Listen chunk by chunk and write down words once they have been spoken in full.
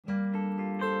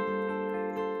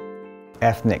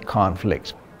ethnic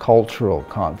conflicts, cultural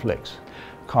conflicts,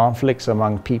 conflicts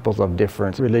among peoples of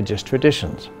different religious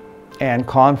traditions, and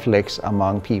conflicts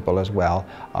among people as well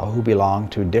who belong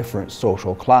to different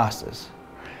social classes.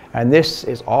 And this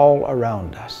is all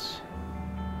around us.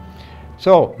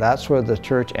 So that's where the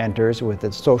church enters with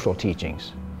its social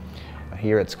teachings.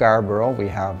 Here at Scarborough we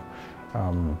have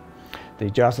the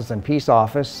Justice and Peace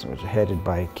Office, which is headed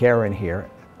by Karen here,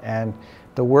 and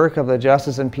the work of the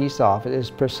Justice and Peace Office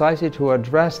is precisely to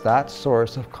address that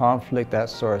source of conflict, that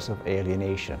source of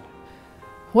alienation.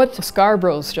 What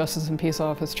Scarborough's Justice and Peace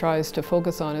Office tries to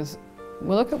focus on is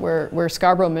we look at where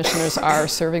Scarborough missioners are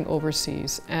serving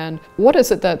overseas, and what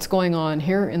is it that's going on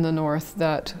here in the north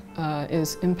that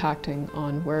is impacting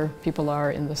on where people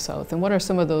are in the south, and what are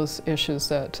some of those issues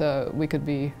that we could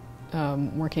be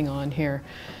working on here.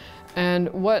 And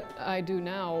what I do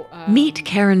now... Meet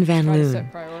Karen Van Loon,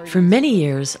 for many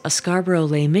years a Scarborough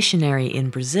lay missionary in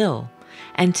Brazil,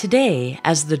 and today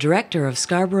as the director of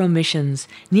Scarborough Mission's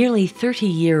nearly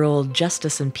 30-year-old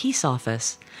Justice and Peace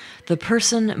Office, the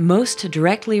person most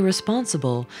directly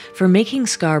responsible for making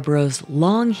Scarborough's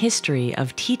long history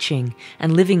of teaching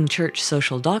and living church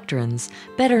social doctrines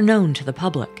better known to the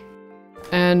public.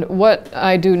 And what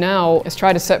I do now is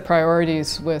try to set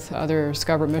priorities with other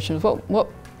Scarborough missions. What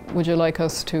would you like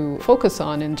us to focus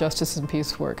on in justice and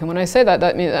peace work? And when I say that,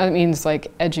 that means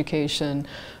like education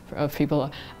of people,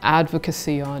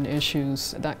 advocacy on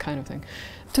issues, that kind of thing.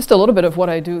 Just a little bit of what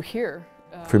I do here.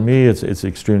 For me, it's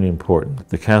extremely important.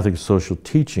 The Catholic social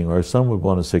teaching, or some would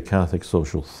want to say Catholic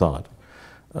social thought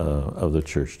of the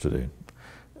church today.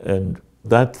 And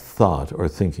that thought or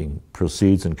thinking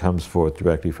proceeds and comes forth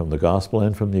directly from the gospel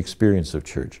and from the experience of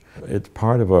church. It's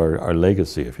part of our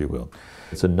legacy, if you will.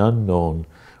 It's an unknown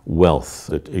wealth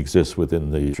that exists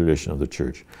within the tradition of the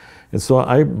church. And so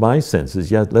my sense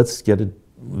is, yeah,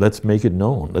 let's make it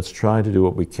known. Let's try to do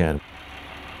what we can.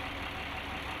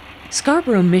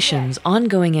 Scarborough Mission's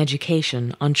ongoing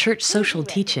education on church social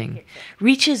teaching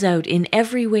reaches out in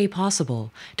every way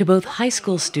possible to both high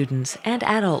school students and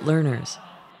adult learners.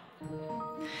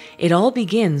 It all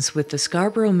begins with the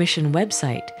Scarborough Mission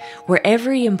website, where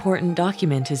every important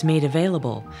document is made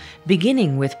available,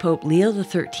 beginning with Pope Leo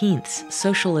XIII's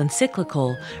social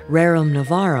encyclical Rerum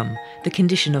Novarum, The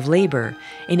Condition of Labor,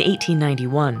 in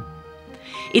 1891.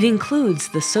 It includes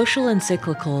the social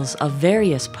encyclicals of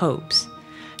various popes,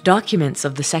 documents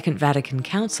of the Second Vatican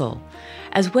Council,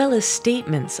 as well as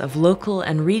statements of local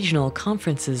and regional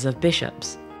conferences of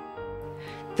bishops.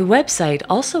 The website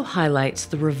also highlights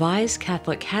the Revised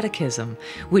Catholic Catechism,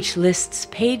 which lists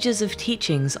pages of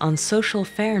teachings on social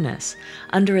fairness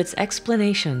under its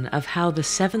explanation of how the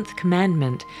seventh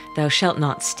commandment, "Thou shalt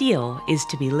not steal," is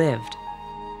to be lived.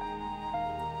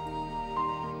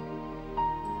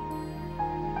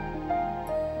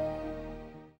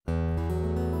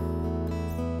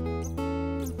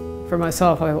 For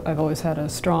myself, I've always had a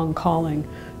strong calling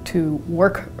to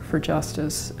work for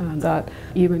justice, and that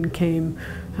even came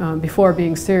before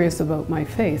being serious about my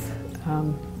faith.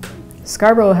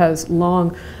 Scarborough has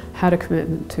long had a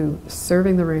commitment to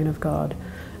serving the reign of God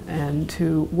and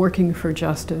to working for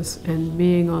justice and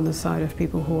being on the side of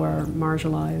people who are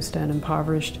marginalized and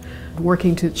impoverished,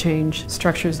 working to change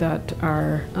structures that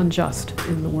are unjust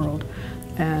in the world.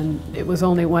 And it was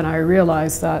only when I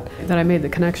realized that I made the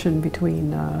connection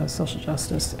between social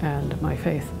justice and my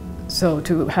faith. So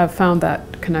to have found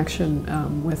that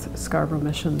connection with Scarborough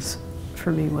Missions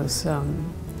for me was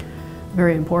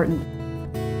very important.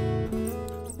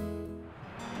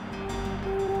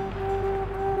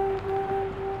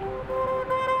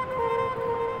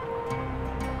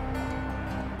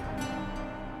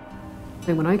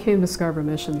 And when I came to Scarborough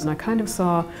Missions, and I kind of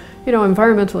saw,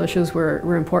 environmental issues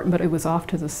were important, but it was off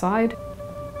to the side.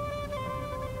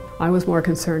 I was more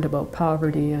concerned about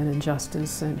poverty and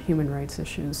injustice and human rights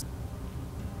issues.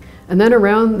 And then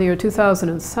around the year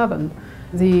 2007,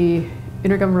 the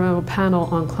Intergovernmental Panel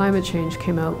on Climate Change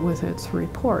came out with its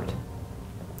report.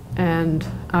 And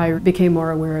I became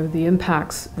more aware of the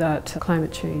impacts that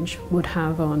climate change would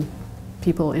have on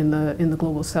people in the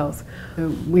global south.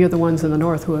 We are the ones in the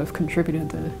north who have contributed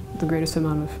the greatest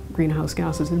amount of greenhouse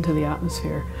gases into the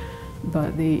atmosphere,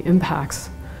 but the impacts,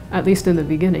 at least in the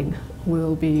beginning,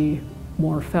 will be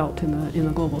more felt in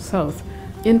the global south,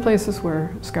 in places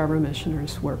where Scarborough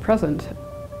missioners were present.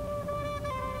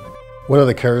 One of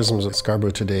the charisms of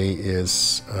Scarborough today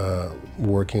is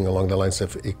working along the lines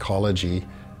of ecology.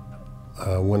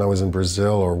 When I was in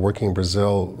Brazil, or working in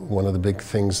Brazil, one of the big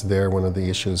things there, one of the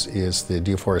issues is the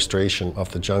deforestation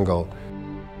of the jungle.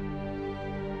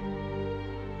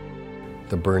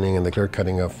 The burning and the clear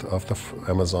cutting of the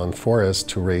Amazon forest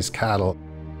to raise cattle.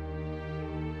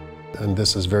 and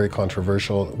this is very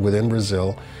controversial within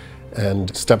Brazil,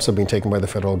 and steps have been taken by the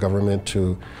federal government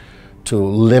to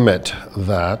limit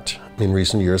that in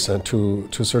recent years, and to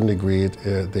a certain degree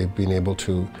they've been able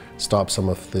to stop some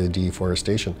of the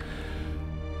deforestation.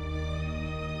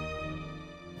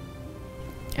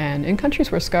 And in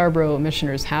countries where Scarborough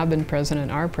missioners have been present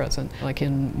and are present, like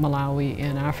in Malawi,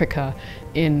 in Africa,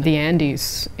 in the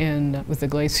Andes, with the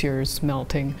glaciers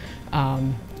melting,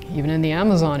 even in the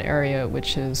Amazon area,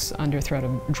 which is under threat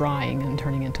of drying and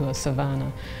turning into a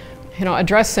savanna. You know,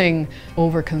 addressing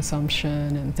overconsumption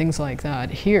and things like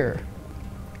that here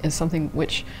is something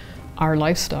which our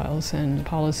lifestyles and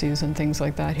policies and things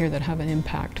like that here that have an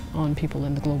impact on people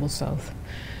in the global south.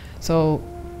 So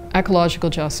ecological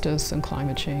justice and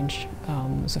climate change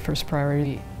is the first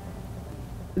priority.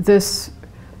 This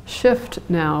shift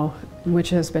now, which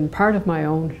has been part of my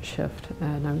own shift,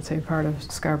 and I would say part of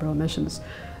Scarborough Missions,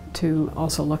 to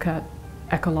also look at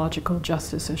ecological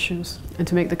justice issues and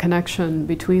to make the connection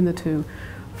between the two.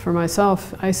 For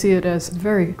myself, I see it as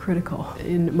very critical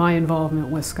in my involvement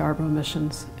with Scarborough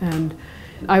Missions, and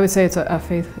I would say it's a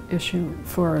faith issue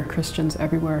for Christians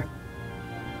everywhere.